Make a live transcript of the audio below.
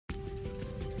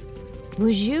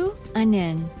Wuju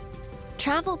Anin.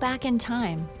 Travel back in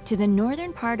time to the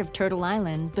northern part of Turtle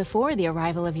Island before the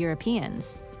arrival of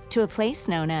Europeans, to a place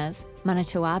known as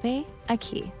Manito,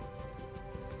 Ahbee.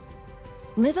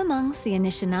 Live amongst the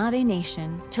Anishinaabe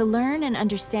Nation to learn and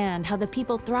understand how the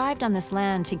people thrived on this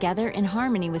land together in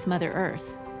harmony with Mother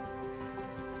Earth.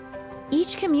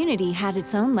 Each community had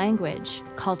its own language,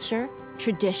 culture,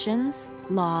 traditions,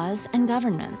 laws, and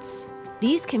governments.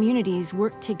 These communities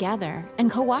worked together and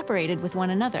cooperated with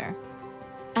one another.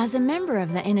 As a member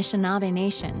of the Anishinaabe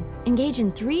Nation, engage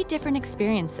in 3 different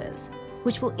experiences,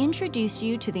 which will introduce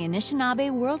you to the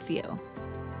Anishinaabe worldview.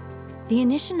 The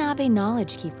Anishinaabe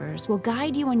Knowledge Keepers will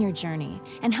guide you on your journey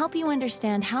and help you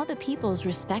understand how the peoples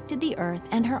respected the earth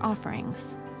and her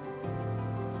offerings.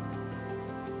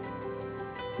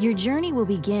 Your journey will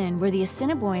begin where the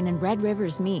Assiniboine and Red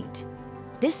Rivers meet.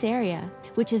 This area,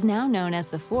 which is now known as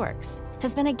the Forks,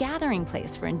 has been a gathering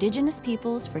place for Indigenous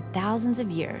peoples for thousands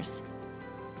of years.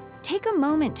 Take a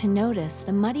moment to notice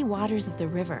the muddy waters of the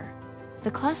river,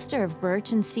 the cluster of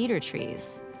birch and cedar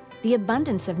trees, the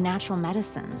abundance of natural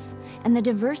medicines, and the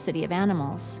diversity of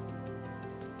animals.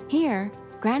 Here,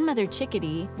 Grandmother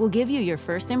Chickadee will give you your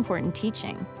first important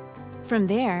teaching. From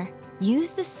there,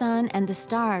 use the sun and the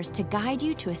stars to guide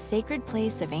you to a sacred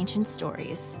place of ancient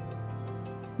stories.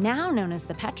 Now known as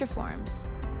the Petriforms,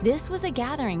 this was a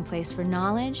gathering place for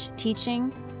knowledge,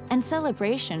 teaching, and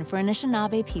celebration for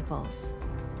Anishinaabe peoples.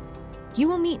 You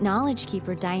will meet Knowledge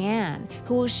Keeper Diane,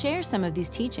 who will share some of these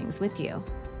teachings with you.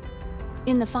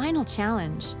 In the final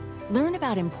challenge, learn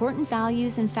about important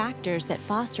values and factors that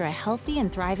foster a healthy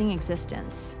and thriving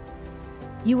existence.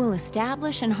 You will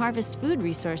establish and harvest food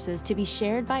resources to be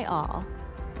shared by all.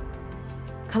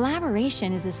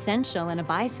 Collaboration is essential in a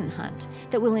bison hunt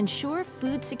that will ensure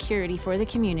food security for the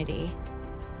community.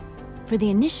 For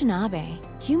the Anishinaabe,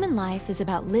 human life is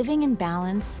about living in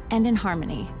balance and in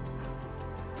harmony.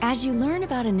 As you learn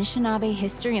about Anishinaabe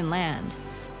history and land,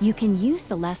 you can use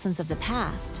the lessons of the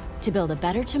past to build a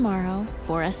better tomorrow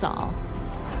for us all.